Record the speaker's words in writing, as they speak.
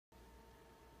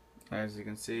As you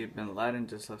can see, Bin Laden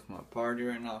just left my party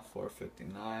right now,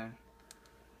 4:59.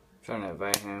 Trying to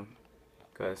invite him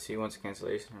because he wants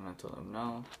cancellation and I told him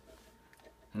no.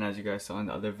 And as you guys saw in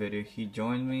the other video, he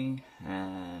joined me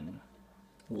and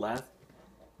left.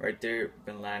 Right there,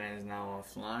 Bin Laden is now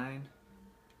offline.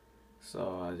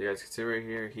 So as you guys can see right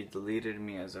here, he deleted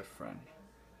me as a friend.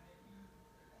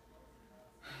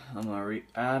 I'm gonna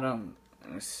re-add him.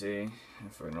 Let's see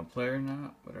if we're gonna play or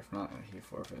not. But if not, he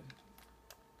forfeit.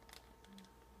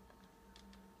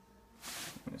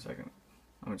 Give me a second.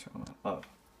 I'm gonna turn on my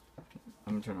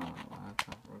I'm gonna turn on my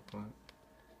laptop real quick.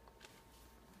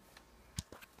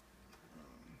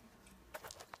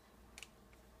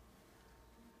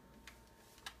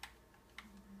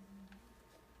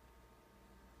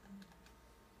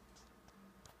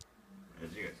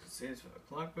 As you guys can see, it's 5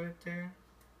 o'clock right there.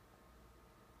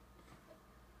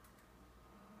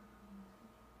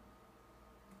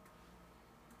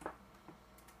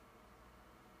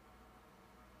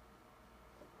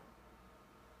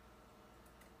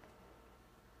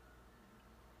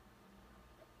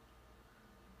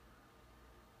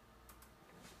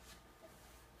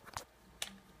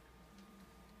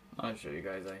 I'll show you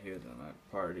guys that he was at my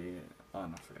party. Oh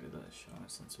no, I forgot to show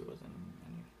it since he wasn't in the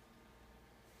menu.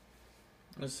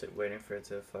 Let's sit waiting for it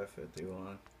to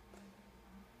 5:51.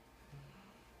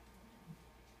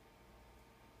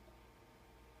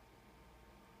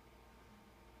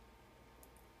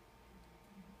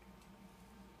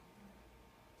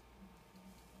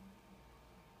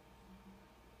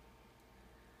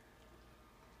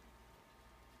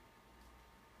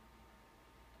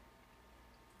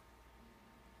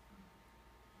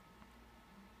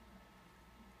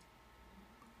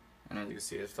 And as you can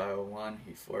see, it's 5:01.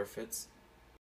 He forfeits.